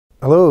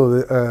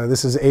Hello,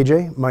 this is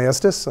AJ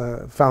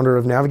Maestas, founder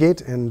of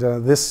Navigate, and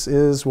this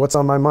is What's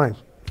on My Mind.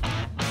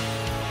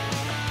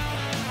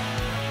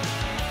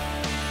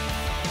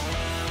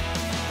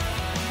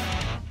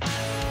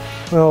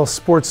 Well,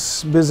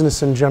 sports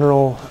business in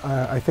general,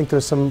 I think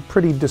there's some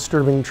pretty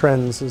disturbing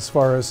trends as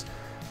far as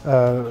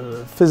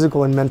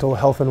physical and mental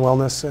health and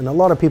wellness, and a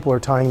lot of people are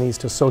tying these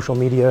to social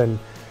media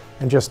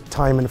and just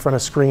time in front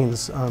of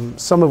screens,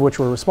 some of which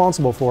we're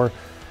responsible for.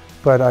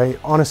 But I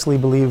honestly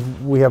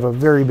believe we have a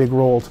very big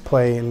role to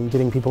play in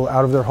getting people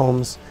out of their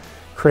homes,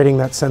 creating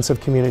that sense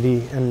of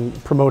community, and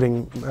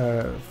promoting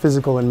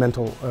physical and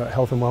mental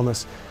health and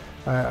wellness.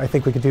 I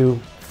think we could do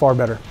far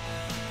better.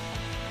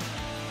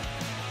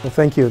 Well,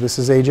 thank you. This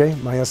is AJ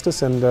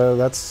Maestas, and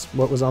that's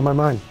what was on my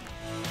mind.